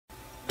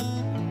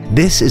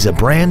This is a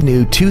brand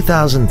new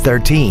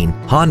 2013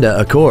 Honda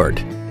Accord.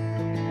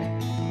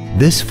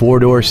 This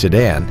four-door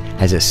sedan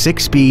has a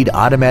 6-speed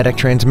automatic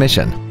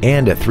transmission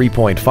and a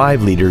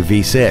 3.5-liter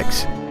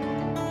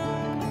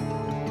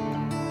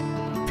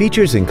V6.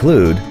 Features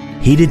include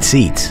heated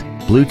seats,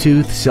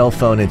 Bluetooth cell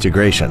phone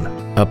integration,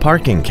 a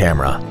parking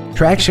camera,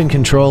 traction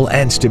control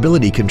and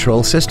stability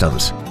control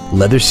systems,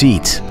 leather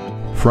seats,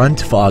 front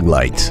fog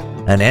lights,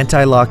 an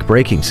anti-lock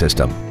braking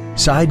system,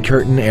 side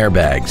curtain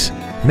airbags,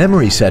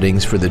 memory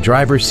settings for the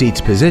driver's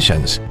seat's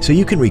positions so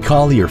you can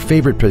recall your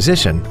favorite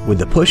position with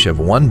the push of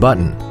one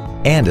button,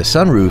 and a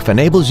sunroof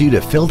enables you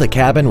to fill the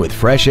cabin with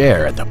fresh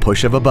air at the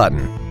push of a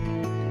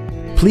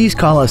button. Please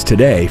call us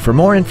today for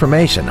more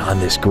information on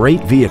this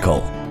great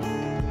vehicle.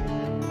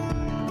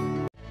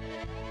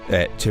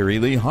 At Terry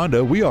Lee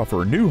Honda, we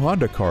offer new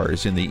Honda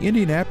cars in the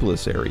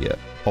Indianapolis area,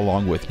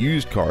 along with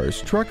used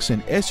cars, trucks,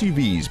 and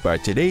SUVs by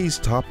today's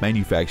top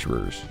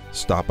manufacturers.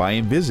 Stop by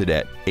and visit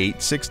at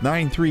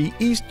 8693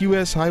 East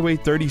US Highway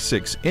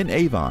 36 in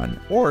Avon,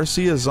 or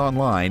see us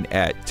online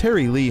at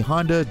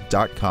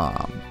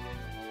terryleehonda.com.